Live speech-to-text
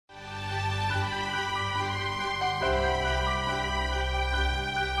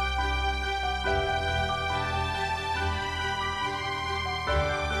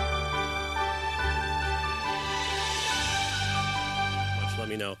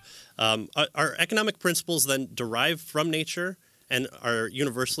Are economic principles then derived from nature and are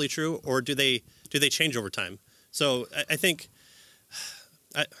universally true, or do they change over time? So I think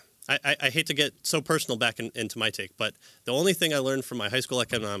I hate to get so personal back into my take, but the only thing I learned from my high school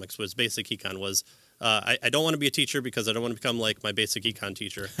economics was basic econ was I don't want to be a teacher because I don't want to become like my basic econ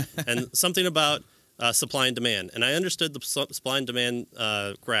teacher, and something about supply and demand. And I understood the supply and demand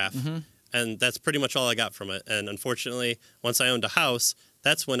graph, and that's pretty much all I got from it. And unfortunately, once I owned a house,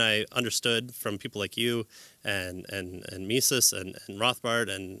 that's when I understood from people like you and Mises and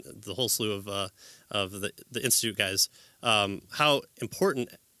Rothbard and the whole slew of the Institute guys how important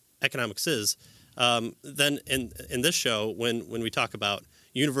economics is. Then in this show, when we talk about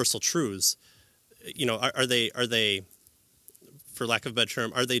universal truths, are they, for lack of a better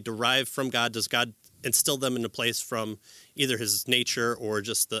term, are they derived from God? Does God instill them into place from either his nature or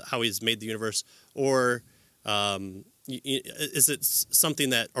just how he's made the universe, or is it something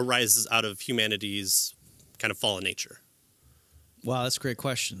that arises out of humanity's kind of fallen nature? Wow, that's a great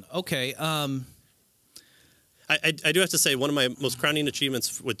question. Okay. I do have to say one of my most crowning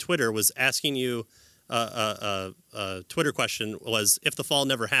achievements with Twitter was asking you a Twitter question was, if the fall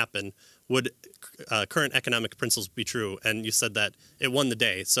never happened, would current economic principles be true? And you said that it won the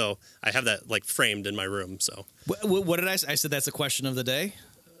day. So I have that like framed in my room. So what did I say? I said that's a question of the day?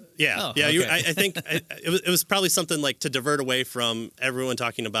 Yeah. Oh, yeah. okay. I think it was probably something like to divert away from everyone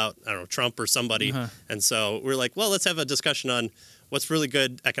talking about, I don't know, Trump or somebody. And so we're like, well, let's have a discussion on what's really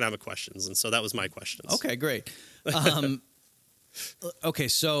good economic questions. And so that was my questions. Okay, great. Okay,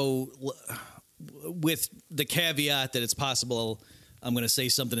 so with the caveat that it's possible I'm going to say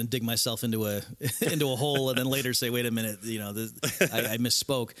something and dig myself into a hole and then later say, wait a minute, I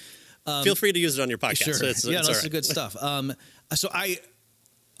misspoke. Feel free to use it on your podcast. Sure. It's that's all right. good stuff.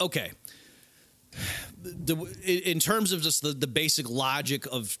 Okay. In terms of just the basic logic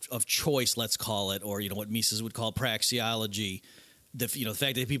of choice, let's call it, or what Mises would call praxeology, the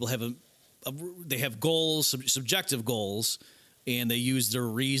fact that people have they have goals, subjective goals, and they use their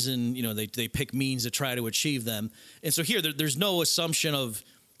reason. They pick means to try to achieve them. And so here, there's no assumption of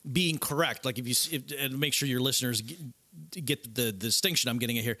being correct. Like and make sure your listeners get the distinction I'm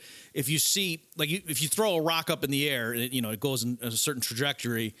getting at here. If you see, if you throw a rock up in the air, and it goes in a certain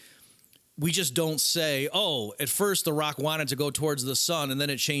trajectory. We just don't say, oh, at first the rock wanted to go towards the sun and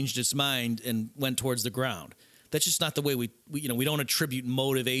then it changed its mind and went towards the ground. That's just not the way we don't attribute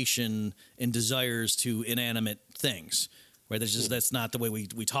motivation and desires to inanimate things, right? That's not the way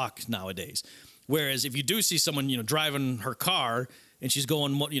we talk nowadays. Whereas if you do see someone, driving her car and she's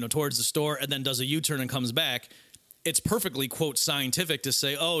going, towards the store and then does a U-turn and comes back, it's perfectly, quote, scientific to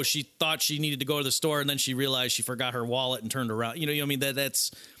say, oh, she thought she needed to go to the store and then she realized she forgot her wallet and turned around.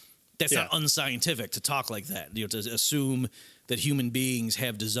 That's not unscientific to talk like that. To assume that human beings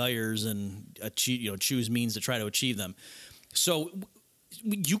have desires and choose means to try to achieve them. So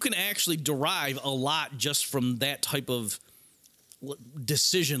you can actually derive a lot just from that type of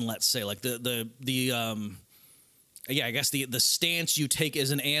decision. Let's say, like the stance you take as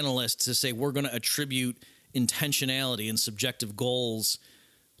an analyst to say we're going to attribute intentionality and subjective goals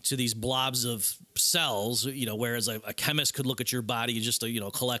to these blobs of cells, whereas a chemist could look at your body just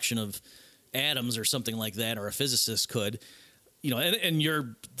a collection of atoms or something like that, or a physicist could, and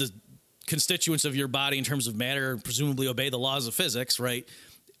the constituents of your body in terms of matter presumably obey the laws of physics, right?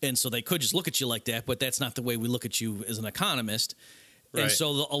 And so they could just look at you like that, but that's not the way we look at you as an economist. Right. And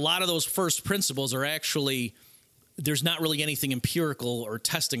so a lot of those first principles are actually, there's not really anything empirical or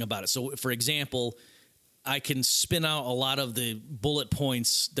testing about it. So, for example, I can spin out a lot of the bullet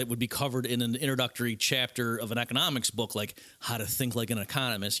points that would be covered in an introductory chapter of an economics book, like How to Think Like an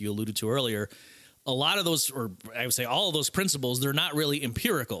Economist, you alluded to earlier. A lot of those, or I would say all of those principles, they're not really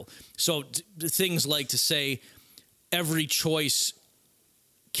empirical. So things like to say every choice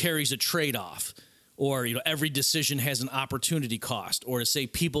carries a trade-off, or every decision has an opportunity cost, or to say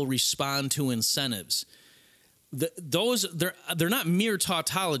people respond to incentives. They're not mere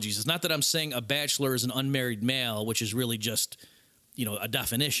tautologies. It's not that I'm saying a bachelor is an unmarried male, which is really just a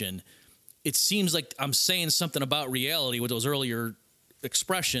definition. It seems like I'm saying something about reality with those earlier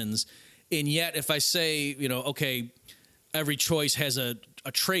expressions, and yet if I say okay, every choice has a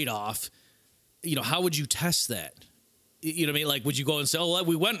trade-off, how would you test that? You know what I mean? Like, would you go and say, oh,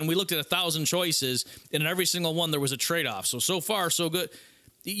 we went and we looked at 1,000 choices, and in every single one there was a trade-off. So far, so good.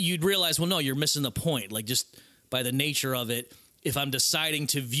 You'd realize, well, no, you're missing the point. Like, just by the nature of it, if I'm deciding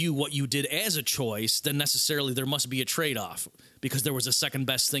to view what you did as a choice, then necessarily there must be a trade-off because there was a second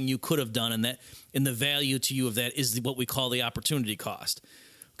best thing you could have done, and the value to you of that is what we call the opportunity cost.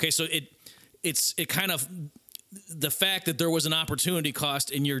 Okay, so it kind of the fact that there was an opportunity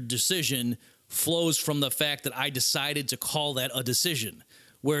cost in your decision flows from the fact that I decided to call that a decision.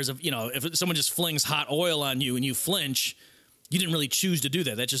 Whereas, if someone just flings hot oil on you and you flinch, you didn't really choose to do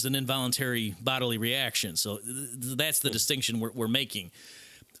that. That's just an involuntary bodily reaction. So that's the distinction we're making.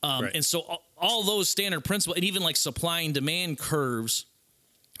 Right. And so all those standard principles, and even like supply and demand curves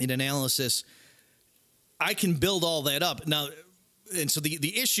in analysis, I can build all that up. Now, and so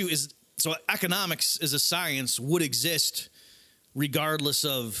the issue is, so economics as a science would exist regardless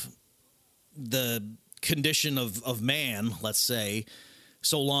of the condition of man, let's say,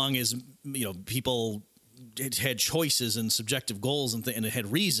 so long as people had choices and subjective goals and it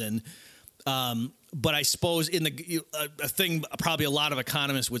had reason. But I suppose a thing probably a lot of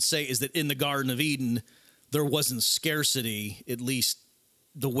economists would say is that in the Garden of Eden there wasn't scarcity, at least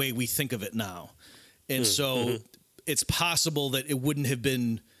the way we think of it now, and so it's possible that it wouldn't have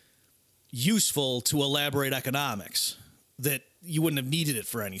been useful to elaborate economics, that you wouldn't have needed it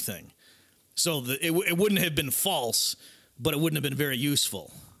for anything. So it wouldn't have been false, but it wouldn't have been very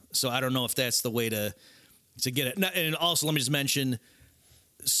useful. So I don't know if that's the way to get it. And also, let me just mention,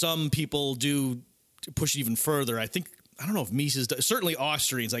 some people do push it even further. I don't know if Mises does. Certainly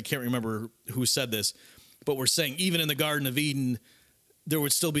Austrians, I can't remember who said this, but we're saying even in the Garden of Eden, there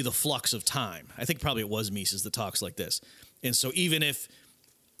would still be the flux of time. I think probably it was Mises that talks like this. And so even if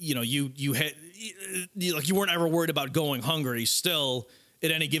you weren't ever worried about going hungry, still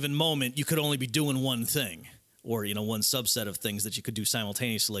at any given moment you could only be doing one thing, or one subset of things that you could do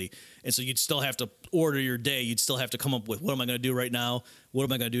simultaneously. And so you'd still have to order your day. You'd still have to come up with, what am I going to do right now? What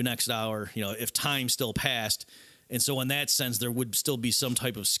am I going to do next hour? If time still passed. And so in that sense, there would still be some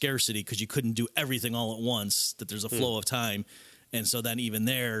type of scarcity because you couldn't do everything all at once, that there's a flow of time. And so then even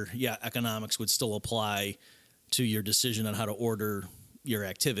there, economics would still apply to your decision on how to order your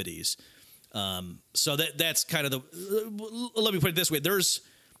activities. So that's kind of let me put it this way.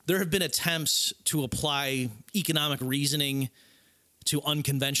 There have been attempts to apply economic reasoning to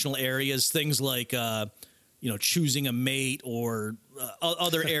unconventional areas, things like choosing a mate or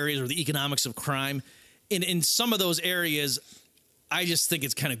other areas, or the economics of crime. In some of those areas, I just think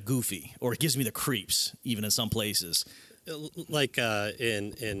it's kind of goofy, or it gives me the creeps, even in some places. Like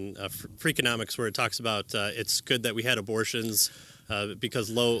in Freakonomics, where it talks about it's good that we had abortions because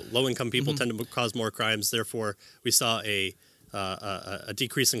low income people tend to cause more crimes. Therefore, we saw a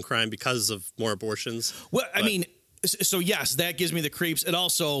decrease in crime because of more abortions. Well, I mean, so yes, that gives me the creeps. And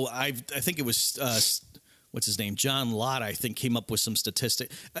also, I think it was what's his name, John Lott, I think, came up with some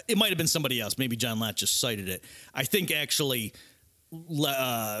statistic. It might have been somebody else. Maybe John Lott just cited it. I think actually,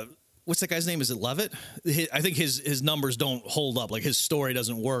 what's that guy's name? Is it Levitt? I think his numbers don't hold up. Like, his story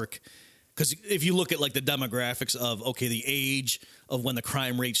doesn't work. Because if you look at like the demographics of, the age of when the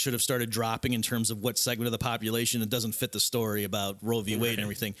crime rate should have started dropping in terms of what segment of the population, it doesn't fit the story about Roe v. Wade and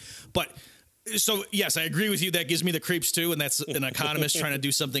everything. But so, yes, I agree with you. That gives me the creeps too. And that's an economist trying to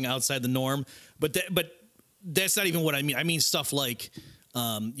do something outside the norm. But that's not even what I mean. I mean stuff like,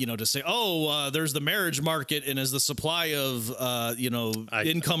 to say, there's the marriage market, and as the supply of,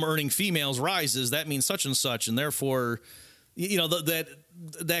 income earning females rises, that means such and such. And therefore,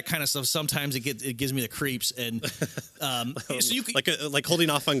 that kind of stuff, sometimes it gives me the creeps. And so you can, like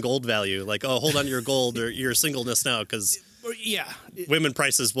holding off on gold value, like, hold on to your gold or your singleness now, because women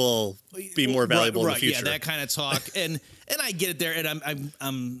prices will be more valuable in the future. Yeah, that kind of talk. and I get it there, and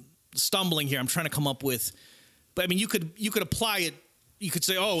I'm stumbling here. I'm trying to come up with, but I mean, you could apply it. You could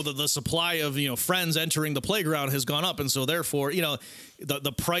say, the supply of friends entering the playground has gone up, and so therefore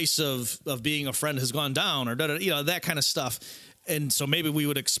the price of being a friend has gone down, or that kind of stuff. And so maybe we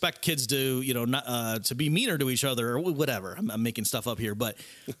would expect kids to not to be meaner to each other, or whatever. I'm making stuff up here, but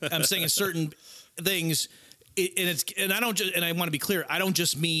I'm saying in certain things, and I want to be clear. I don't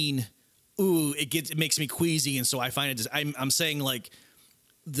just mean it makes me queasy, and so I find it. I'm saying like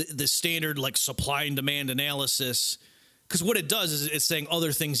the standard like supply and demand analysis. Because what it does is it's saying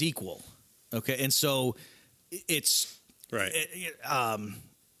other things equal, okay, and so it's right.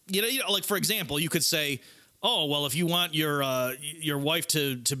 Like for example, you could say, if you want your wife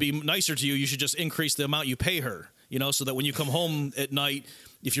to be nicer to you, you should just increase the amount you pay her, so that when you come home at night,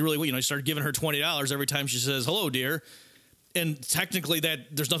 if you really you start giving her $20 every time she says hello, dear. And technically,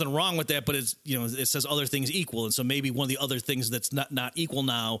 that there's nothing wrong with that, but it's it says other things equal, and so maybe one of the other things that's not equal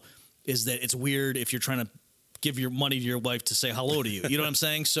now is that it's weird if you're trying to give your money to your wife to say hello to you. You know what I'm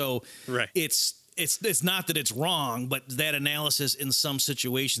saying? So right. It's not that it's wrong, but that analysis in some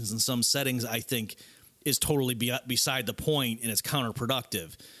situations, in some settings, I think is totally beside the point, and it's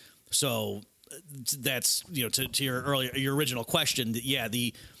counterproductive. So that's, to your original question,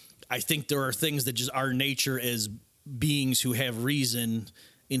 I think there are things that just our nature as beings who have reason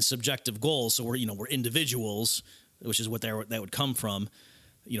in subjective goals. So we're individuals, which is what that would come from.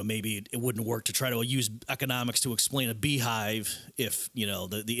 Maybe it wouldn't work to try to use economics to explain a beehive if,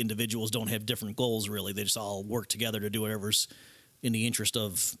 the individuals don't have different goals, really. They just all work together to do whatever's in the interest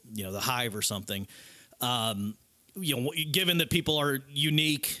of, the hive or something. Given that people are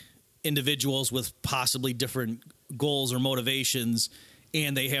unique individuals with possibly different goals or motivations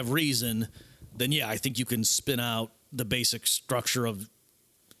and they have reason, then, I think you can spin out the basic structure of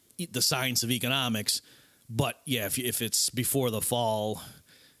the science of economics. But, if it's before the fall,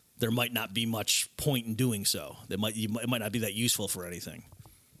 there might not be much point in doing so. It might not be that useful for anything.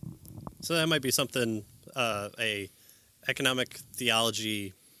 So that might be something a economic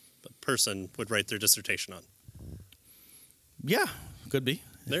theology person would write their dissertation on. Yeah, could be.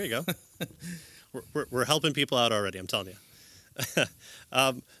 There you go. we're helping people out already, I'm telling you.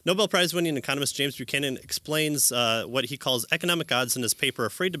 Nobel Prize-winning economist James Buchanan explains what he calls economic odds in his paper,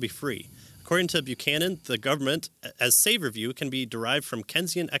 Afraid to be Free. According to Buchanan, the government, as savior view, can be derived from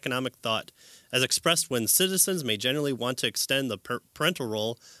Keynesian economic thought, as expressed when citizens may generally want to extend the parental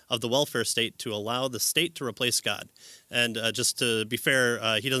role of the welfare state to allow the state to replace God. And just to be fair,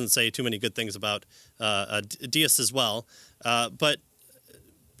 he doesn't say too many good things about deists as well. But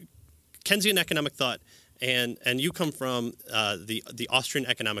Keynesian economic thought, and you come from the Austrian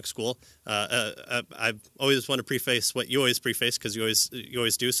economic school. I always want to preface what you always preface because you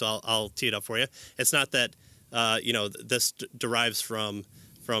always do. So I'll tee it up for you. It's not that this derives from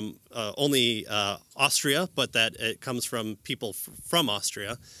only Austria, but that it comes from people from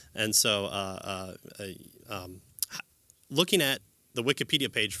Austria. And so looking at the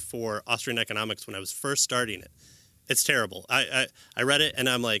Wikipedia page for Austrian economics when I was first starting it, it's terrible. I read it and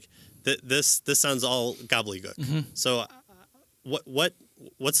I'm like, this sounds all gobbledygook. Mm-hmm. So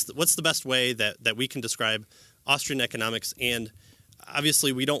what's the best way that we can describe Austrian economics? And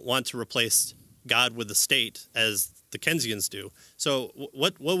obviously we don't want to replace God with the state as the Keynesians do. So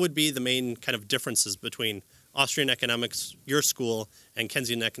what would be the main kind of differences between Austrian economics, your school, and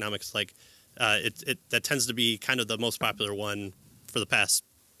Keynesian economics? Like that tends to be kind of the most popular one for the past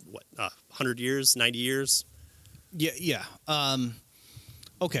 100 years, 90 years. Yeah.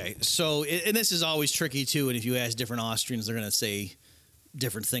 Okay, so and this is always tricky too. And if you ask different Austrians, they're going to say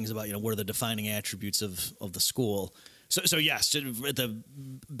different things about what are the defining attributes of the school. So yes, at the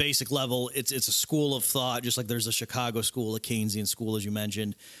basic level, it's a school of thought, just like there's a Chicago school, a Keynesian school, as you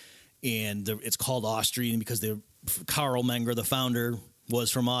mentioned, and it's called Austrian because Karl Menger, the founder,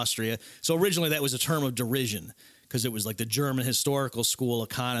 was from Austria. So originally that was a term of derision because it was like the German historical school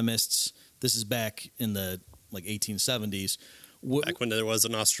economists. This is back in the 1870s. Back when there was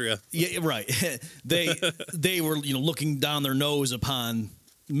an Austria. Yeah, right. They were looking down their nose upon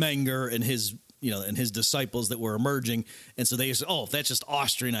Menger and his disciples that were emerging, and so they said, "Oh, that's just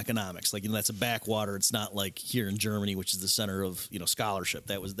Austrian economics. That's a backwater. It's not like here in Germany, which is the center of scholarship."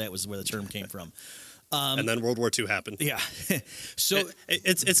 That was where the term came from. And then World War II happened. Yeah. So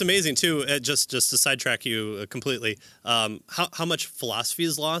it's amazing too. Just to sidetrack you completely, how much philosophy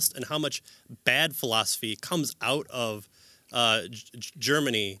is lost and how much bad philosophy comes out of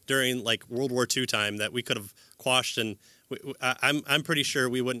Germany during World War II time that we could have quashed, and I'm pretty sure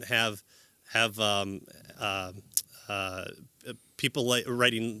we wouldn't have people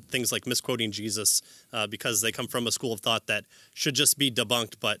writing things like misquoting Jesus because they come from a school of thought that should just be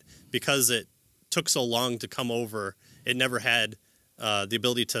debunked, but because it took so long to come over, it never had the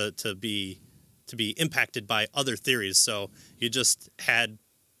ability to be impacted by other theories. So you just had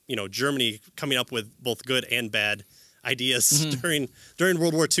Germany coming up with both good and bad ideas during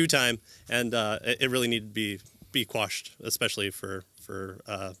World War II time, and it really needed to be quashed, especially for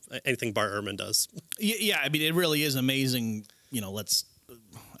anything Bart Ehrman does. Yeah, I mean, it really is amazing. I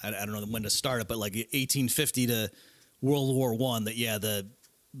don't know when to start it, but 1850 to World War I.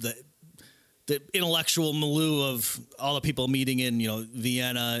 The intellectual milieu of all the people meeting in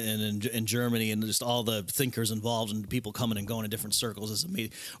Vienna and in Germany, and just all the thinkers involved and people coming and going in different circles as a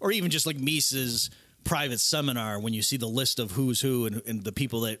meeting, or even just Mises' private seminar, when you see the list of who's who and the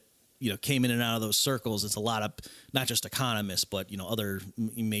people that came in and out of those circles, it's a lot of not just economists but other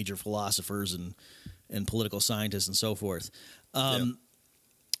major philosophers and political scientists and so forth.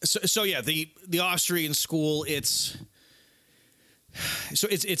 So the Austrian school, it's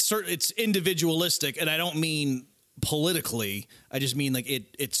individualistic, and I don't mean politically. I just mean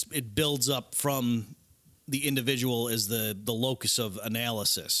it builds up from the individual as the locus of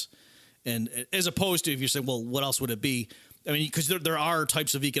analysis. And as opposed to if you're saying, well, what else would it be? I mean, because there are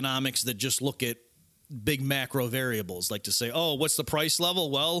types of economics that just look at big macro variables, like to say, oh, what's the price level?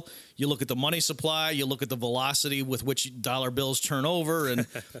 Well, you look at the money supply, you look at the velocity with which dollar bills turn over, and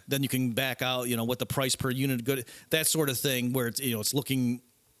then you can back out, what the price per unit good, that sort of thing, where it's, it's looking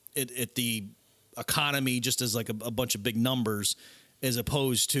at the economy just as like a bunch of big numbers, as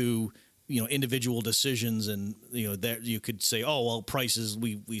opposed to, individual decisions. And, that you could say, oh, well, prices,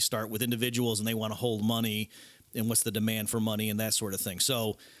 we start with individuals and they want to hold money, and what's the demand for money and that sort of thing.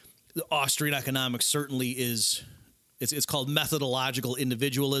 So the Austrian economics certainly is, it's called methodological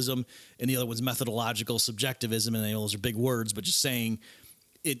individualism, and the other one's methodological subjectivism, and I know those are big words, but just saying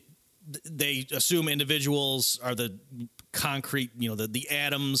it, they assume individuals are the concrete, the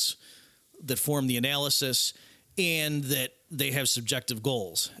atoms that form the analysis, and that they have subjective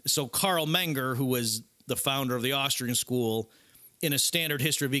goals. So Karl Menger, who was the founder of the Austrian school, in a standard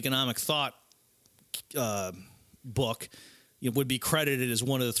history of economic thought book, would be credited as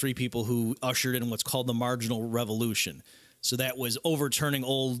one of the three people who ushered in what's called the marginal revolution. So that was overturning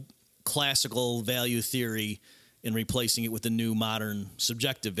old classical value theory and replacing it with the new modern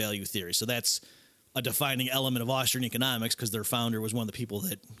subjective value theory. So that's a defining element of Austrian economics, because their founder was one of the people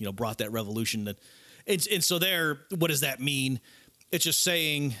that brought that revolution. And so there, what does that mean? It's just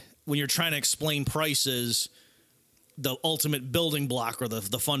saying, when you're trying to explain prices, the ultimate building block, or the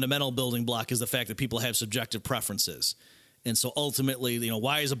fundamental building block, is the fact that people have subjective preferences. And so ultimately,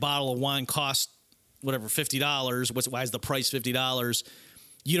 why is a bottle of wine cost whatever $50? Why is the price $50?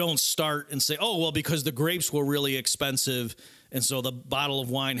 You don't start and say, oh, well, because the grapes were really expensive, and so the bottle of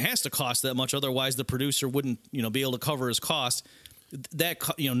wine has to cost that much. Otherwise, the producer wouldn't, be able to cover his cost. That,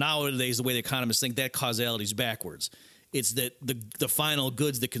 nowadays, the way the economists think, that causality is backwards. It's that the final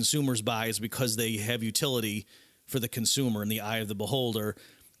goods that consumers buy is because they have utility for the consumer in the eye of the beholder,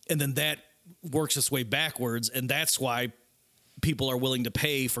 and then that works its way backwards, and that's why people are willing to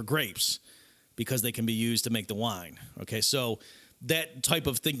pay for grapes, because they can be used to make the wine. Okay, so that type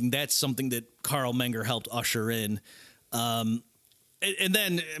of thinking, that's something that Karl Menger helped usher in. And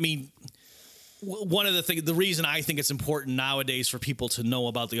then, one of the things, the reason I think it's important nowadays for people to know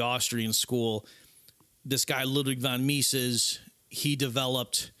about the Austrian school, this guy Ludwig von Mises, he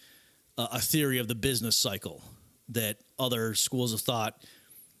developed a theory of the business cycle that other schools of thought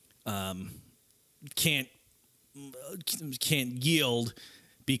can't yield,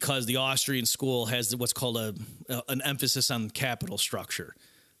 because the Austrian school has what's called an emphasis on capital structure.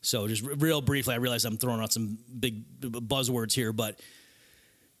 So just real briefly, I realize I'm throwing out some big buzzwords here, but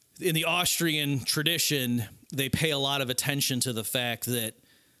in the Austrian tradition, they pay a lot of attention to the fact that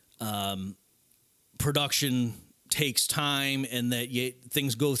production takes time, and that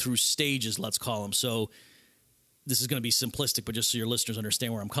things go through stages, let's call them. So this is going to be simplistic, but just so your listeners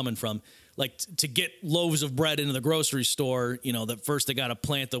understand where I'm coming from. Like, to get loaves of bread into the grocery store, that first they got to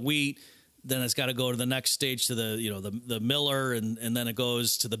plant the wheat, then it's got to go to the next stage to the miller, and then it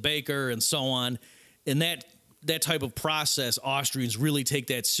goes to the baker, and so on. And that type of process, Austrians really take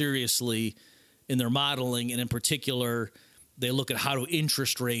that seriously in their modeling, and in particular, they look at how do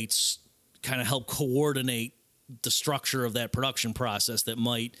interest rates kind of help coordinate the structure of that production process that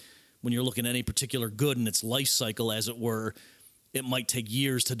might, when you're looking at any particular good in its life cycle, as it were, it might take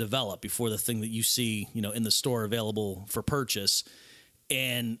years to develop before the thing that you see, in the store available for purchase.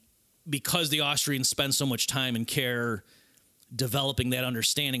 And because the Austrians spend so much time and care developing that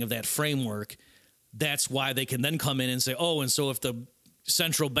understanding of that framework, that's why they can then come in and say, oh, and so if the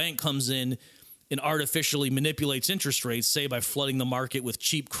central bank comes in and artificially manipulates interest rates, say by flooding the market with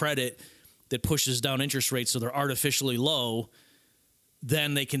cheap credit that pushes down interest rates so they're artificially low,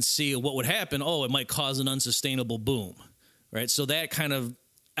 then they can see what would happen. Oh, it might cause an unsustainable boom, right? So that kind of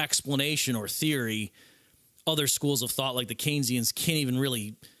explanation or theory, other schools of thought like the Keynesians can't even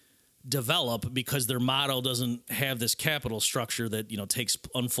really develop, because their model doesn't have this capital structure that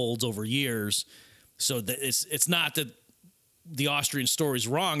unfolds over years. So that it's not that the Austrian story is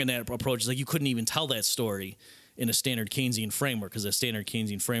wrong in that approach. It's like you couldn't even tell that story in a standard Keynesian framework, because a standard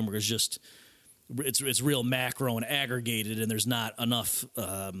Keynesian framework is just it's real macro and aggregated, and there's not enough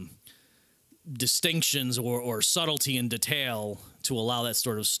distinctions or subtlety in detail to allow that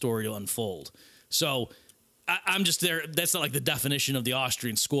sort of story to unfold. So I'm just there. That's not like the definition of the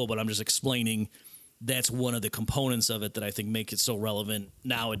Austrian school, but I'm just explaining that's one of the components of it that I think make it so relevant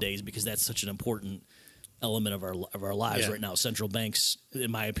nowadays, because that's such an important element of our lives right now. Central banks, in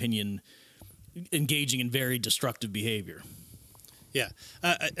my opinion, engaging in very destructive behavior. Yeah,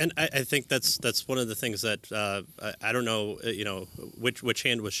 and I think that's one of the things that I don't know, which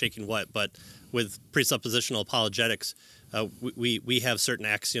hand was shaking what, but with presuppositional apologetics, we have certain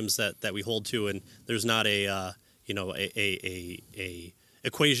axioms that we hold to, and there's not a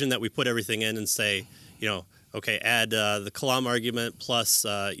equation that we put everything in and say, okay, add the Kalam argument plus,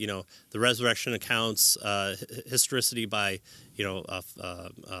 the resurrection accounts, historicity by,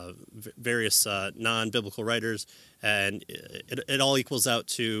 various non-biblical writers, and it all equals out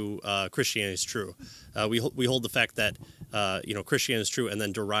to Christianity is true. We hold the fact that Christianity is true, and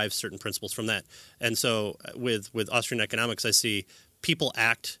then derive certain principles from that. And so with Austrian economics, I see people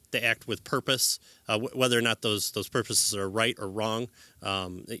act with purpose, whether or not those purposes are right or wrong.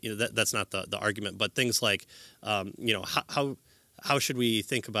 That's not the argument. But things like, how should we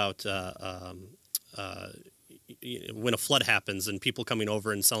think about when a flood happens and people coming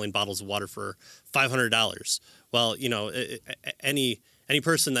over and selling bottles of water for $500? Well, any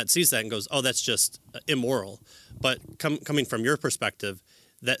person that sees that and goes, "Oh, that's just immoral." But coming from your perspective,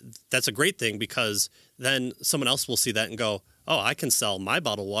 that's a great thing, because then someone else will see that and go, "Oh, I can sell my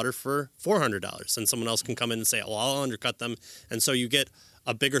bottled water for $400," and someone else can come in and say, "Well, I'll undercut them," and so you get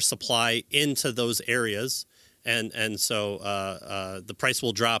a bigger supply into those areas, and so the price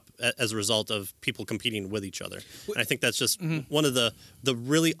will drop as a result of people competing with each other. And I think that's just one of the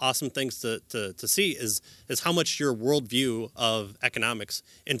really awesome things to see is how much your worldview of economics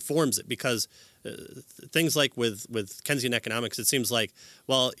informs it, because things like with Keynesian economics, it seems like,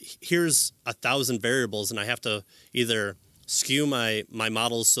 well, here's 1,000 variables, and I have to either skew my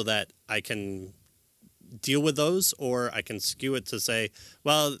models so that I can deal with those, or I can skew it to say,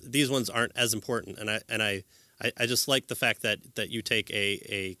 well, these ones aren't as important. And I just like the fact that you take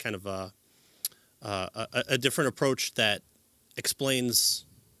a kind of a different approach that explains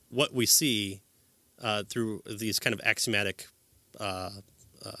what we see through these kind of axiomatic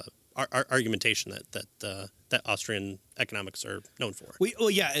argumentation that Austrian economics are known for.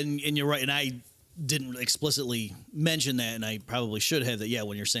 And you're right, and I didn't explicitly mention that, and I probably should have, that,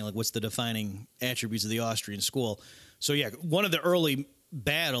 when you're saying, like, what's the defining attributes of the Austrian school. So, one of the early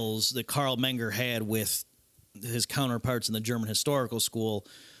battles that Karl Menger had with his counterparts in the German historical school,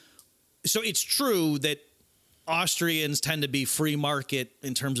 so it's true that Austrians tend to be free market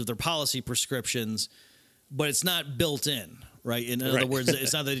in terms of their policy prescriptions, but it's not built in. Right. In other words,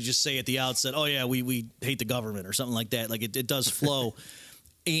 it's not that they just say at the outset, "Oh yeah, we hate the government," or something like that. Like it does flow,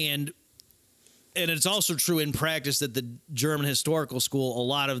 and it's also true in practice that the German historical school, a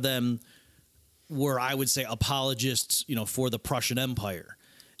lot of them were, I would say, apologists, for the Prussian Empire,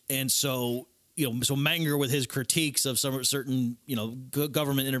 and so so Menger, with his critiques of some certain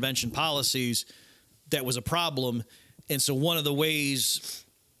government intervention policies, that was a problem, and so one of the ways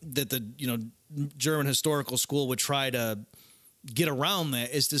that the German historical school would try to get around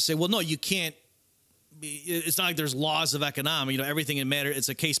that is to say, well, no, you can't. It's not like there's laws of economics. Everything in matter. It's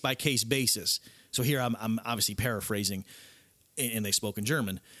a case by case basis. So here I'm obviously paraphrasing, and they spoke in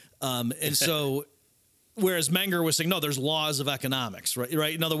German, and so whereas Menger was saying, no, there's laws of economics,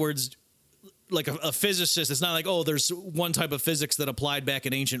 right? In other words, like a physicist, it's not like, oh, there's one type of physics that applied back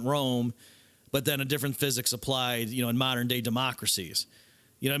in ancient Rome, but then a different physics applied, in modern day democracies.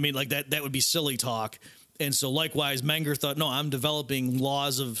 You know what I mean? Like that would be silly talk. And so likewise, Menger thought, no, I'm developing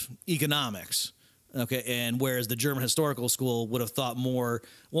laws of economics. Okay. And whereas the German historical school would have thought more,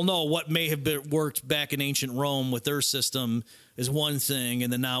 well, no, what may have worked back in ancient Rome with their system is one thing,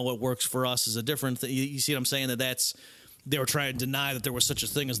 and then now what works for us is a different thing. You see what I'm saying? They were trying to deny that there was such a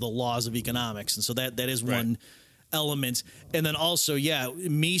thing as the laws of economics. And so that is one element. And then also,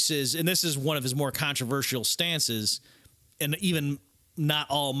 Mises, and this is one of his more controversial stances, and even not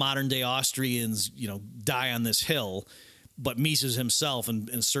all modern day Austrians, die on this hill, but Mises himself,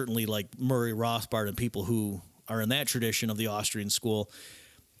 and certainly like Murray Rothbard and people who are in that tradition of the Austrian school,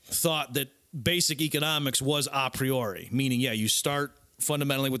 thought that basic economics was a priori, meaning, you start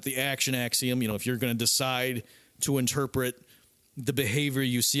fundamentally with the action axiom. If you're going to decide to interpret the behavior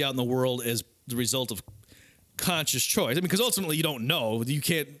you see out in the world as the result of conscious choice, because ultimately you don't know. You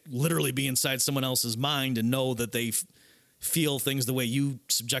can't literally be inside someone else's mind and know that they feel things the way you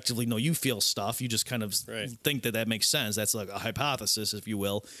subjectively know you feel stuff. You just kind of think that makes sense. That's like a hypothesis, if you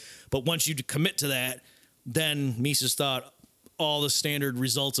will. But once you commit to that, then Mises thought all the standard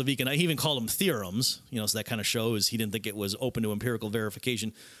results of economics, he even called them theorems, so that kind of shows he didn't think it was open to empirical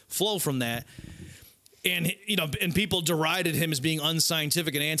verification, flow from that. And, and people derided him as being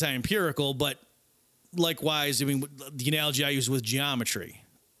unscientific and anti-empirical, but likewise, the analogy I use with geometry,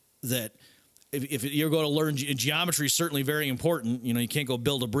 that if you're going to learn geometry is certainly very important. You can't go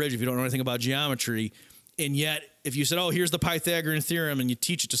build a bridge if you don't know anything about geometry. And yet, if you said, oh, here's the Pythagorean theorem, and you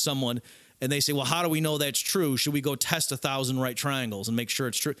teach it to someone, and they say, well, how do we know that's true? Should we go test 1,000 right triangles and make sure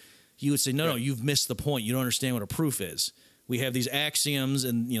it's true? You would say, no, you've missed the point. You don't understand what a proof is. We have these axioms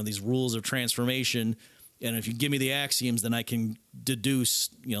and these rules of transformation, And if you give me the axioms, then I can deduce,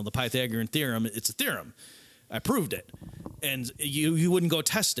 the Pythagorean theorem. It's a theorem. I proved it. And you wouldn't go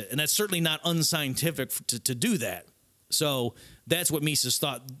test it. And that's certainly not unscientific to do that. So that's what Mises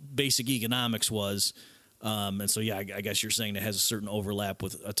thought basic economics was. And so, I guess you're saying it has a certain overlap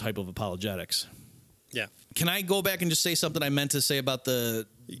with a type of apologetics. Yeah. Can I go back and just say something I meant to say about the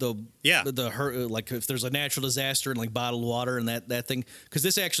like if there's a natural disaster and like bottled water and that thing? Because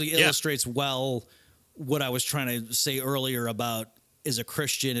this actually illustrates well what I was trying to say earlier about is a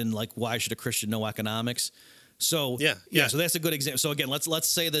Christian and like why should a Christian know economics? So so that's a good example. So again, let's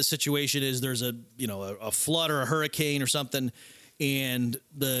say the situation is there's a flood or a hurricane or something, and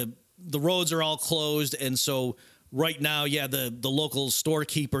the roads are all closed, and so right now, the local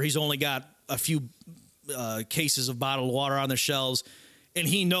storekeeper, he's only got a few cases of bottled water on the shelves, and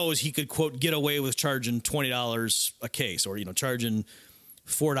he knows he could, quote, get away with charging $20 a case, or charging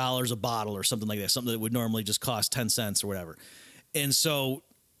 $4 a bottle or something like that, something that would normally just cost 10 cents or whatever. And so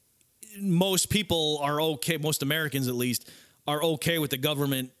most people are okay, most Americans at least, are okay with the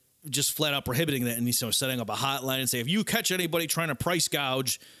government just flat out prohibiting that, and setting up a hotline and say, if you catch anybody trying to price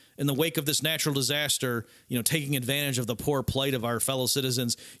gouge in the wake of this natural disaster, taking advantage of the poor plight of our fellow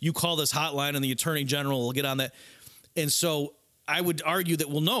citizens, you call this hotline and the attorney general will get on that. And so I would argue that,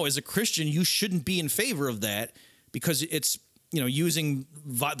 well, no, as a Christian, you shouldn't be in favor of that because it's, using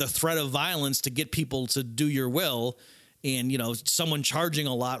the threat of violence to get people to do your will. And, someone charging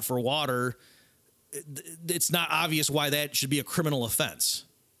a lot for water, it's not obvious why that should be a criminal offense,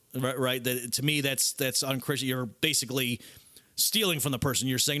 right? That to me, that's unchristian. You're basically stealing from the person.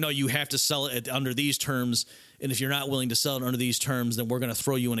 You're saying, no, you have to sell it under these terms, and if you're not willing to sell it under these terms, then we're going to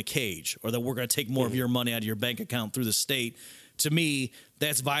throw you in a cage, or that we're going to take more of your money out of your bank account through the state. To me,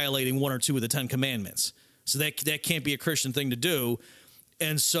 that's violating one or two of the 10 commandments. So that can't be a Christian thing to do.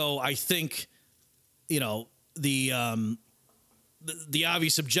 And so I think, the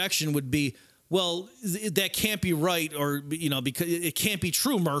obvious objection would be, well, that can't be right, or because it can't be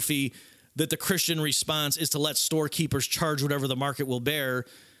true, Murphy, that the Christian response is to let storekeepers charge whatever the market will bear,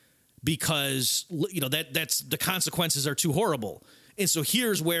 because that's the consequences are too horrible. And so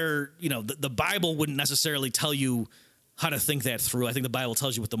here's where the Bible wouldn't necessarily tell you how to think that through. I think the Bible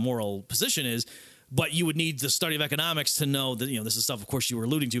tells you what the moral position is, but you would need the study of economics to know that this is stuff, of course, you were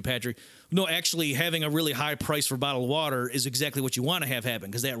alluding to, Patrick. No, actually having a really high price for bottled water is exactly what you want to have happen,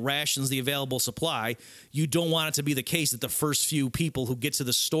 because that rations the available supply. You don't want it to be the case that the first few people who get to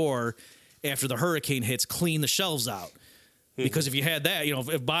the store after the hurricane hits clean the shelves out. Because if you had that,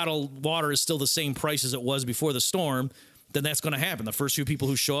 if bottled water is still the same price as it was before the storm, then that's going to happen. The first few people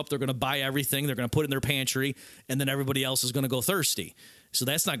who show up, they're going to buy everything, they're going to put it in their pantry, and then everybody else is going to go thirsty. So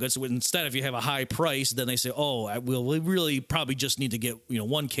that's not good. So instead, if you have a high price, then they say, we really probably just need to get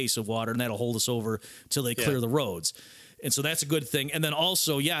one case of water, and that'll hold us over till they clear the roads. And so that's a good thing. And then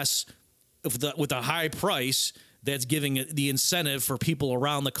also, yes, with a high price, that's giving the incentive for people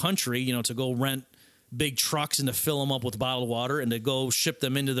around the country, to go rent big trucks and to fill them up with bottled water and to go ship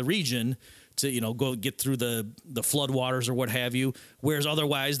them into the region to, go get through the flood waters or what have you. Whereas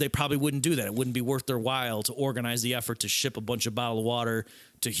otherwise they probably wouldn't do that. It wouldn't be worth their while to organize the effort to ship a bunch of bottled water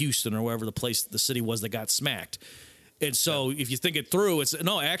to Houston or wherever the city was that got smacked. And so if you think it through,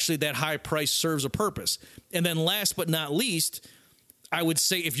 actually that high price serves a purpose. And then last but not least, I would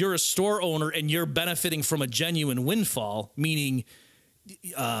say if you're a store owner and you're benefiting from a genuine windfall, meaning,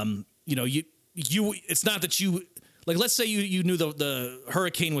 it's not that you, like, let's say you knew the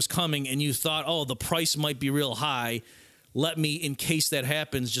hurricane was coming and you thought, oh, the price might be real high. Let me, in case that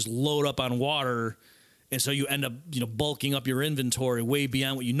happens, just load up on water. And so you end up, bulking up your inventory way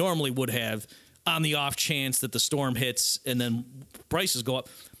beyond what you normally would have on the off chance that the storm hits and then prices go up.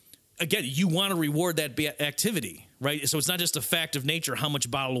 Again, you want to reward that activity, right? So it's not just a fact of nature how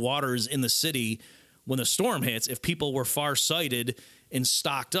much bottled water is in the city when the storm hits. If people were farsighted and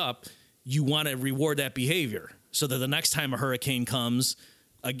stocked up, you want to reward that behavior so that the next time a hurricane comes,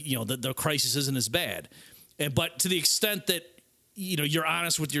 the crisis isn't as bad. But to the extent that, you're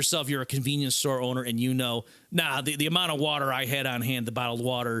honest with yourself, you're a convenience store owner and the amount of water I had on hand, the bottled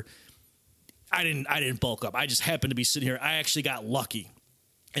water, I didn't bulk up. I just happened to be sitting here. I actually got lucky.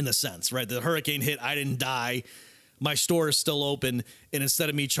 In the sense, right? The hurricane hit, I didn't die. My store is still open, and instead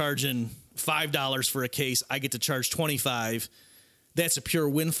of me charging $5 for a case, I get to charge $25. That's a pure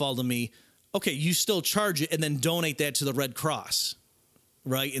windfall to me. Okay, you still charge it and then donate that to the Red Cross,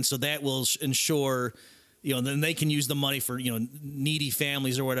 right? And so that will ensure, then they can use the money for, needy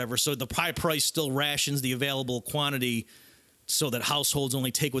families or whatever. So the high price still rations the available quantity so that households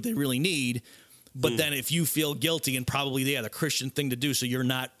only take what they really need. But then if you feel guilty, and probably, the Christian thing to do, so you're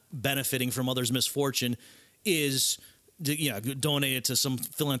not benefiting from others' misfortune, is donate it to some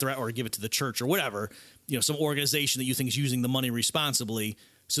philanthropy or give it to the church or whatever, some organization that you think is using the money responsibly.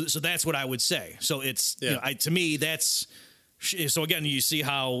 So that's what I would say. So it's, to me, that's, so again, you see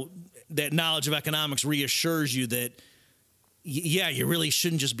how that knowledge of economics reassures you that, you really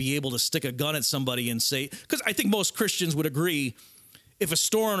shouldn't just be able to stick a gun at somebody and say, because I think most Christians would agree, if a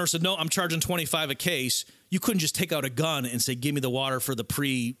store owner said, no, I'm charging $25 a case, you couldn't just take out a gun and say, give me the water for the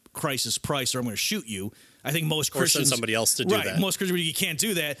pre-crisis price or I'm going to shoot you. I think most Christians... Or send somebody else to do that. Most Christians, you can't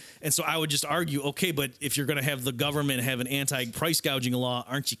do that. And so I would just argue, okay, but if you're going to have the government have an anti-price gouging law,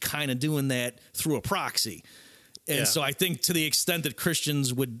 aren't you kind of doing that through a proxy? And so I think to the extent that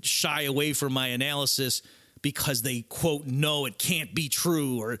Christians would shy away from my analysis because they, quote, know it can't be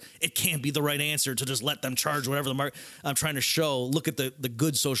true or it can't be the right answer to just let them charge whatever the market. I'm trying to show, look at the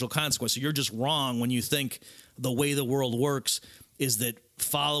good social consequence. So you're just wrong when you think the way the world works is that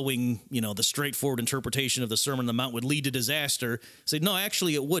following, the straightforward interpretation of the Sermon on the Mount would lead to disaster. Say, no,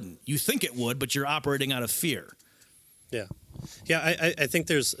 actually it wouldn't. You think it would, but you're operating out of fear. Yeah. Yeah, I think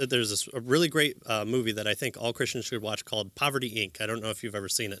there's a really great movie that I think all Christians should watch called Poverty, Inc. I don't know if you've ever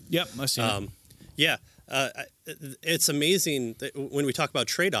seen it. Yep, I've seen it. Yeah. It's amazing that when we talk about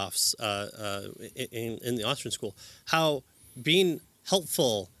trade-offs in the Austrian school, how being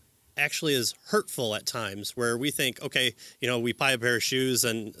helpful actually is hurtful at times, where we think, okay, we buy a pair of shoes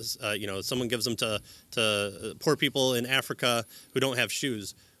and, someone gives them to poor people in Africa who don't have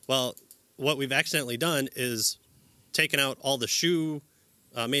shoes. Well, what we've accidentally done is taken out all the shoe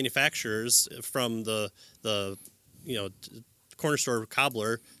manufacturers from the corner store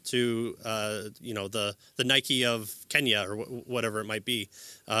cobbler to the Nike of Kenya or whatever it might be,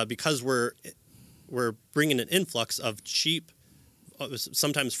 because we're bringing an influx of cheap,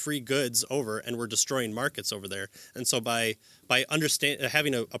 sometimes free goods over, and we're destroying markets over there. And so by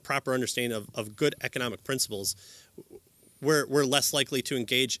having a proper understanding of good economic principles, we're less likely to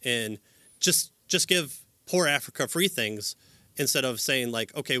engage in just give poor Africa free things, instead of saying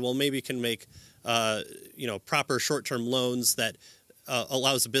like, okay, well, maybe we can make proper short-term loans that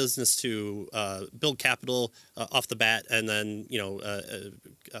allows the business to build capital off the bat, and then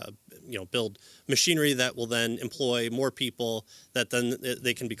build machinery that will then employ more people, that then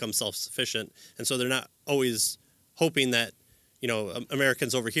they can become self-sufficient. And so they're not always hoping that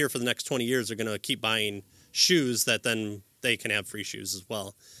Americans over here for the next 20 years are going to keep buying shoes that then they can have free shoes as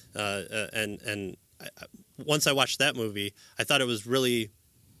well. Once I watched that movie, I thought it was really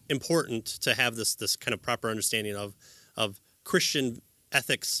important to have this kind of proper understanding of Christian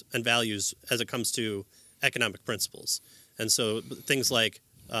ethics and values as it comes to economic principles. And so things like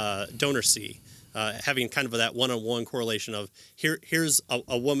donor C, having kind of that one-on-one correlation of here's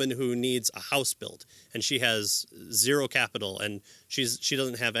a woman who needs a house built, and she has zero capital, and she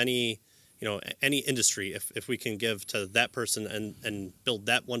doesn't have any industry. If we can give to that person and build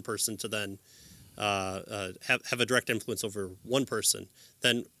that one person to then have a direct influence over one person,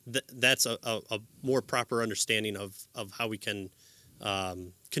 then that's a more proper understanding of how we can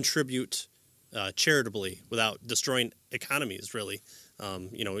contribute charitably without destroying economies, really.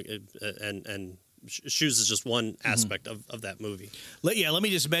 And shoes is just one aspect of that movie. Let me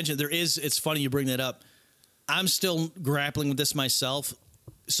just mention, it's funny you bring that up. I'm still grappling with this myself.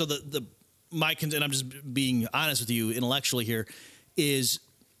 So and I'm just being honest with you intellectually here, is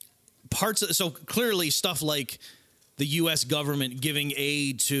so clearly stuff like the U.S. government giving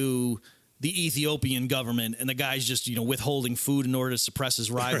aid to the Ethiopian government and the guy's just, withholding food in order to suppress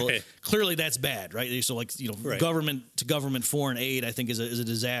his rival. Right. Clearly that's bad, right? So Right. Government to government foreign aid, I think is a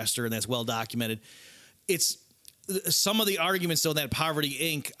disaster, and that's well documented. It's some of the arguments though, that Poverty,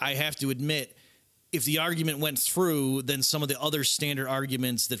 Inc., I have to admit, if the argument went through, then some of the other standard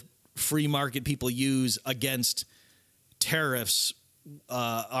arguments that free market people use against tariffs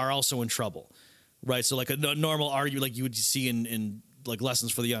are also in trouble, right? So like a normal argument, like you would see in like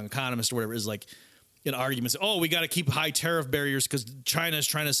Lessons for the Young Economist or whatever, is like an argument. Oh, we got to keep high tariff barriers because China is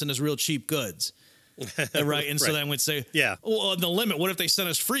trying to send us real cheap goods, right? And so then we'd say, yeah, well, the limit. What if they send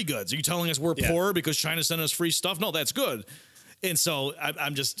us free goods? Are you telling us we're poor because China's sending us free stuff? No, that's good. And so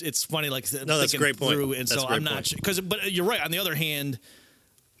I'm just, it's funny, like no, that's a great point. And that's so I'm not but you're right. On the other hand,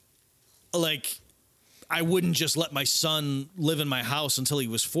 like, I wouldn't just let my son live in my house until he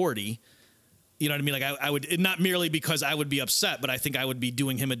was 40. You know what I mean? Like I would, not merely because I would be upset, but I think I would be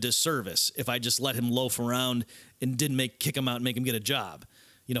doing him a disservice if I just let him loaf around and didn't kick him out and make him get a job.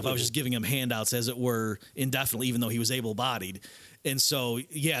 If I was just giving him handouts, as it were, indefinitely, even though he was able-bodied. And so,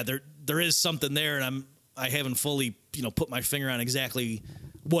 yeah, there is something there, and I haven't fully, put my finger on exactly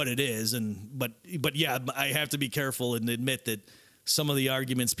what it is. But yeah, I have to be careful and admit that some of the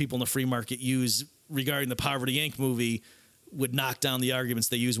arguments people in the free market use regarding the Poverty Inc. movie would knock down the arguments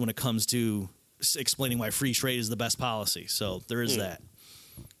they use when it comes to explaining why free trade is the best policy. So there is that.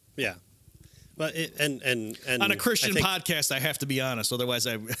 Yeah. But and on a Christian podcast, I have to be honest. Otherwise,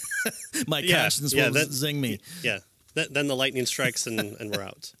 my conscience will zing me. Yeah. Then the lightning strikes and we're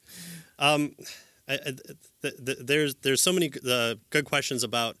out. There's so many good questions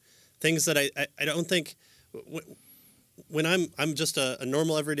about things that I don't think when I'm just a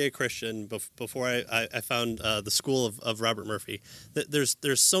normal everyday Christian before I found the school of Robert Murphy.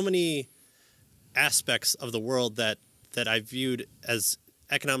 There's so many aspects of the world that I viewed as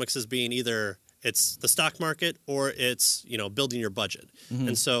economics as being either it's the stock market or it's building your budget. Mm-hmm.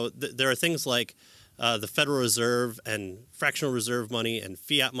 And so there are things like the Federal Reserve and fractional reserve money and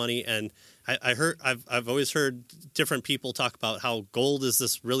fiat money. And I've always heard different people talk about how gold is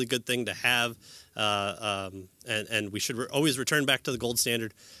this really good thing to have, and we should always return back to the gold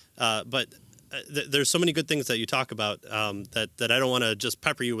standard. But there's so many good things that you talk about that I don't want to just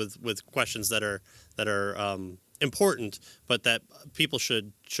pepper you with questions that are important, but that people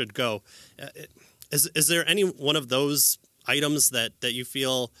should go. Is there any one of those items that you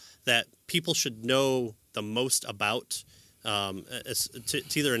feel that people should know the most about to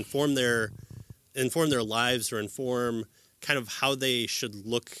either inform their lives or inform kind of how they should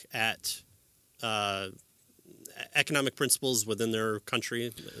look at economic principles within their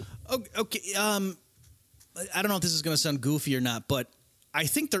country? Okay. I don't know if this is going to sound goofy or not, but I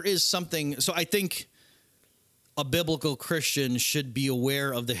think there is something. So I think a biblical Christian should be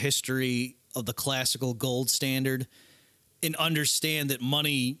aware of the history of the classical gold standard and understand that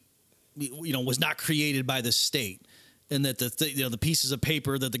money, was not created by the state, and that the pieces of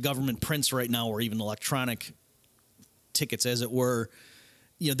paper that the government prints right now, or even electronic tickets, as it were,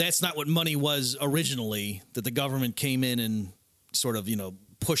 that's not what money was originally. That the government came in and sort of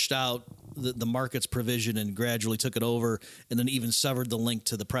pushed out the market's provision and gradually took it over, and then even severed the link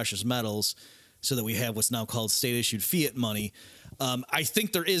to the precious metals, so that we have what's now called state-issued fiat money. I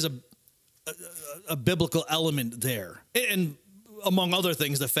think there is a biblical element there, and among other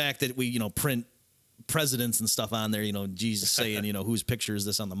things, the fact that we print presidents and stuff on there. Jesus saying whose picture is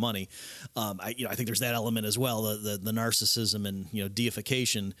this on the money. I think there's that element as well, the narcissism and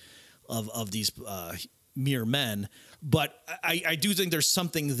deification of these mere men. But I do think there's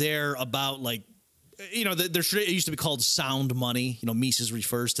something there about it used to be called sound money. Mises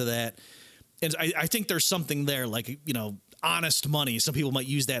refers to that. And I think there's something there, honest money. Some people might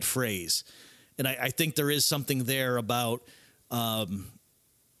use that phrase. And I think there is something there about, that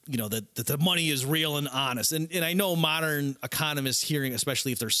the money is real and honest. And I know modern economists hearing,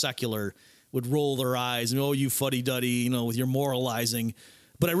 especially if they're secular, would roll their eyes and, you fuddy-duddy, with your moralizing.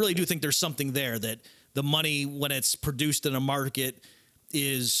 But I really do think there's something there, that the money, when it's produced in a market,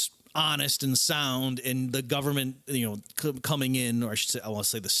 is honest and sound, and the government, coming in, or I want to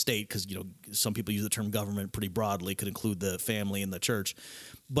say the state, because some people use the term government pretty broadly, could include the family and the church,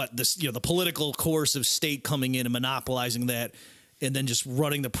 but this, the political coercive state coming in and monopolizing that, and then just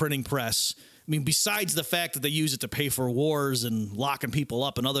running the printing press. I mean, besides the fact that they use it to pay for wars and locking people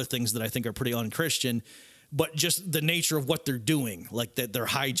up and other things that I think are pretty unchristian, but just the nature of what they're doing, like that they're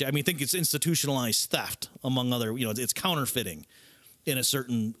hijack. I think it's institutionalized theft, among other. It's counterfeiting in a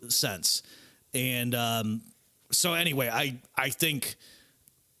certain sense. And so anyway, I think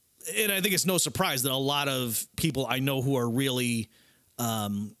it's no surprise that a lot of people I know who are really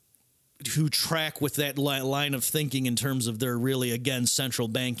who track with that line of thinking in terms of they're really against central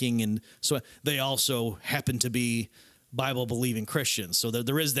banking, and so they also happen to be Bible-believing Christians. So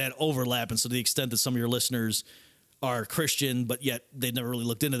there is that overlap, and so to the extent that some of your listeners are Christian, but yet they never really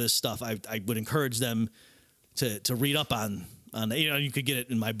looked into this stuff, I would encourage them to read up on you could get it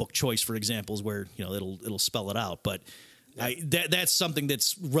in my book Choice, for examples, where it'll spell it out. But that's something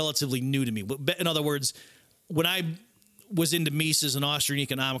that's relatively new to me. But in other words, when I was into Mises and Austrian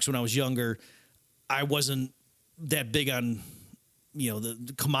economics when I was younger, I wasn't that big on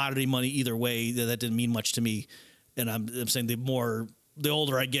the commodity money either way. That didn't mean much to me. And I'm saying the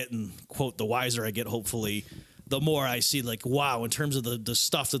older I get, and quote, the wiser I get, hopefully, the more I see wow, in terms of the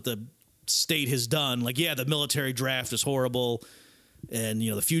stuff that the state has done, the military draft is horrible, and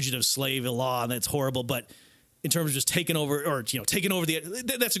the fugitive slave law, and that's horrible, but in terms of just taking over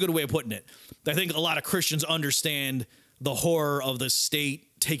that's a good way of putting it. I think a lot of Christians understand the horror of the state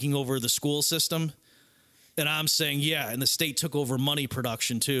taking over the school system, and I'm saying and the state took over money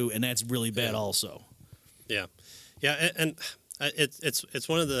production too, and that's really bad also. Yeah, and It's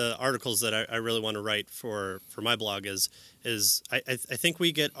one of the articles that I really want to write for my blog is I think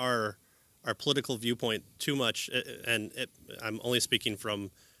we get our political viewpoint too much, and I'm only speaking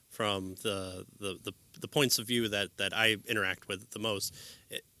from the points of view that I interact with the most.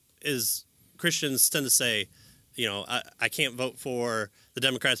 Is Christians tend to say, I can't vote for the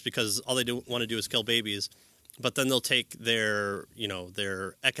Democrats because all they want to do is kill babies, but then they'll take their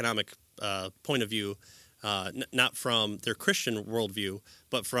economic point of view, not from their Christian worldview,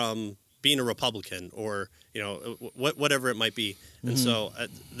 but from being a Republican or whatever it might be. And so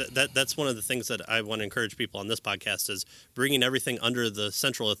that's one of the things that I want to encourage people on this podcast is bringing everything under the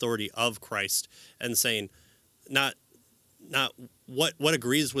central authority of Christ and saying not what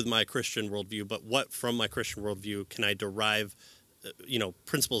agrees with my Christian worldview, but what from my Christian worldview can I derive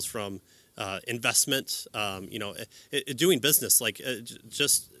principles from investment, doing business,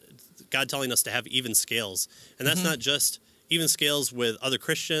 just God telling us to have even scales. And that's not just even scales with other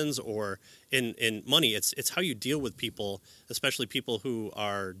Christians or in money. It's how you deal with people, especially people who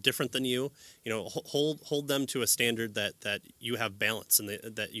are different than you. Hold them to a standard that you have balance and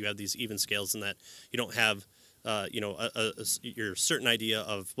that you have these even scales and that you don't have your certain idea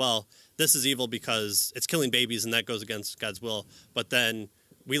of, well, this is evil because it's killing babies and that goes against God's will. But then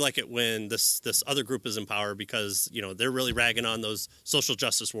we like it when this other group is in power because they're really ragging on those social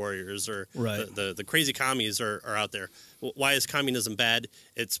justice warriors or the crazy commies are out there. Why is communism bad?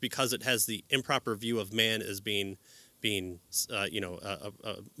 It's because it has the improper view of man as being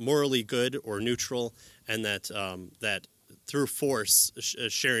morally good or neutral, and that through force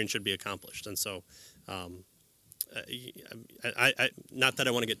sharing should be accomplished. And so. I not that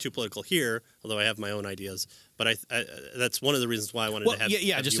I want to get too political here, although I have my own ideas, but that's one of the reasons why I wanted to have.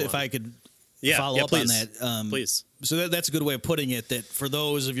 Just if I could follow up please. on that, please. So that's a good way of putting it. That for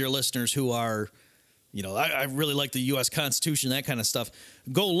those of your listeners who are, I really like the U.S. Constitution, that kind of stuff.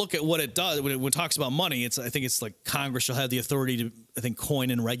 Go look at what it does when it talks about money. I think it's like Congress shall have the authority to,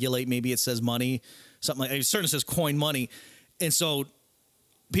 coin and regulate. Maybe it says money, something like it. Certainly says coin money, and so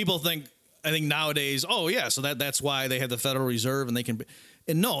people think. I think nowadays, so that's why they have the Federal Reserve and they can.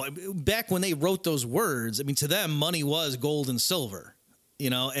 And no, back when they wrote those words, to them, money was gold and silver,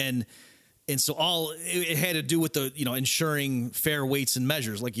 and so all it had to do with the, ensuring fair weights and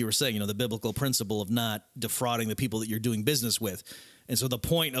measures, like you were saying, the biblical principle of not defrauding the people that you're doing business with. And so the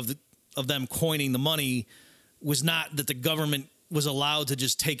point of them coining the money was not that the government was allowed to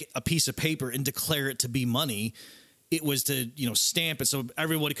just take a piece of paper and declare it to be money. It was to, stamp it so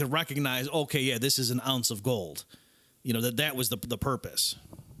everybody could recognize, okay, yeah, this is an ounce of gold. That was the purpose.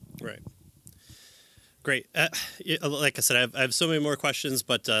 Right. Great. Like I said, I have so many more questions,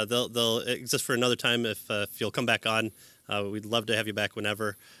 but they'll exist for another time if you'll come back on. We'd love to have you back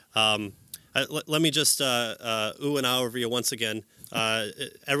whenever. Let me just ooh and ah over you once again.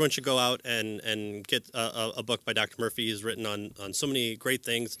 Everyone should go out and get a book by Dr. Murphy. He's written on so many great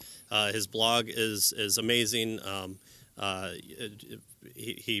things. His blog is amazing.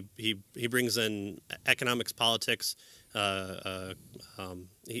 He brings in economics, politics.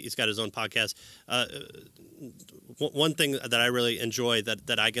 He's got his own podcast. One thing that I really enjoy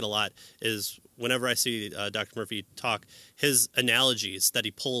that I get a lot is whenever I see Dr. Murphy talk, his analogies that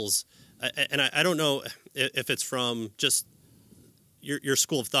he pulls. And I don't know if it's from just your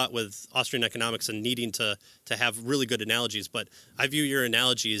school of thought with Austrian economics and needing to have really good analogies, but I view your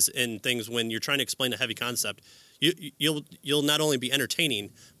analogies in things when you're trying to explain a heavy concept. You'll not only be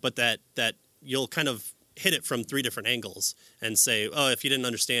entertaining, but that you'll kind of hit it from three different angles and say, if you didn't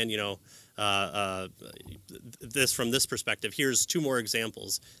understand, this from this perspective, here's two more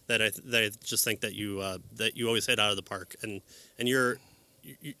examples that I just think that you always hit out of the park, and you're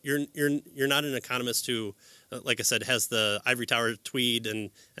not an economist who, like I said, has the ivory tower tweed and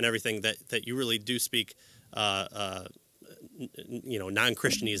everything that you really do speak,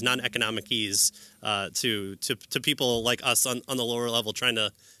 non-Christianese, non-economic-ese to people like us on the lower level trying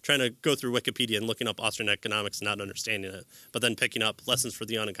to go through Wikipedia and looking up Austrian economics and not understanding it, but then picking up lessons for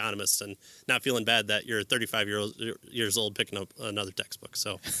the young economists and not feeling bad that you're 35 years old picking up another textbook.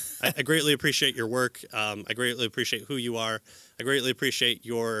 So I greatly appreciate your work. I greatly appreciate who you are. I greatly appreciate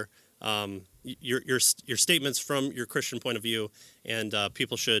your statements from your Christian point of view, and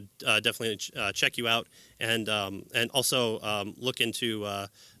people should definitely check you out, and also look into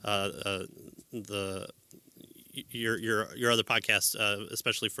your other podcast,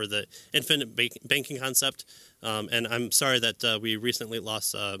 especially for the infinite banking concept. And I'm sorry that we recently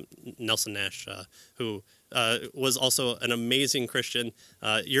lost Nelson Nash, who was also an amazing Christian.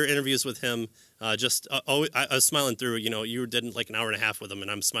 Your interviews with him, I was smiling through. You did like an hour and a half with him,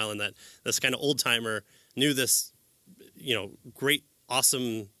 and I'm smiling that this kind of old timer knew this, great,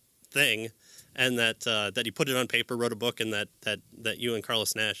 awesome thing, and that he put it on paper, wrote a book, and that you and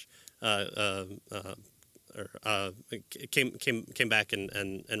Carlos Nash came back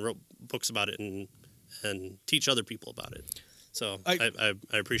and wrote books about it and teach other people about it. So I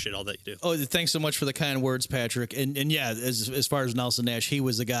appreciate all that you do. Oh, thanks so much for the kind words, Patrick. And yeah, as far as Nelson Nash, he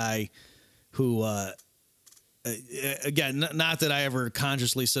was the guy who, again, not that I ever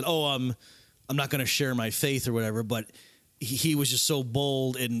consciously said, "Oh, I'm not going to share my faith" or whatever, but he was just so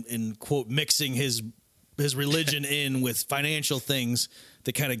bold in quote mixing his religion in with financial things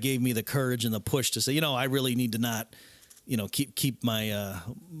that kind of gave me the courage and the push to say, I really need to not, keep my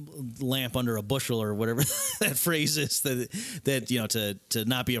lamp under a bushel or whatever that phrase is. That to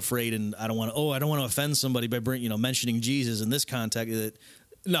not be afraid, and I don't want to offend somebody by mentioning Jesus in this context. That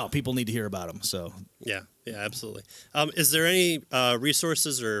no, people need to hear about him. So yeah, absolutely. Is there any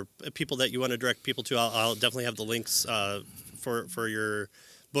resources or people that you want to direct people to? I'll definitely have the links for your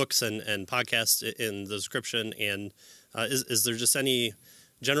books and podcasts in the description. And is there just any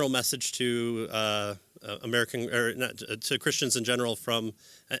general message to American or not, to Christians in general from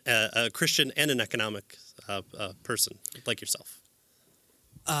a Christian and an economic person like yourself?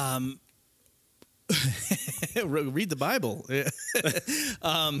 Read the Bible.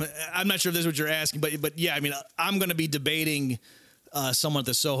 I'm not sure if this is what you're asking, but yeah, I mean, I'm going to be debating someone at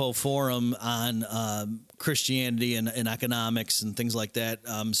the Soho Forum on Christianity and economics and things like that.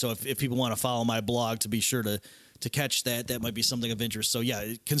 So if people want to follow my blog, to be sure to catch that might be something of interest. So yeah,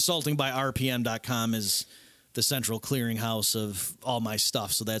 consultingbyRPM.com is the central clearinghouse of all my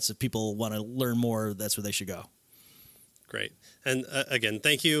stuff. So that's, if people want to learn more, that's where they should go. Great. And again,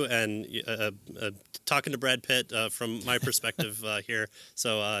 thank you. And talking to Brad Pitt from my perspective here.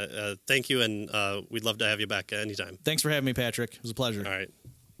 So thank you. And we'd love to have you back anytime. Thanks for having me, Patrick. It was a pleasure. All right.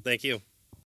 Thank you.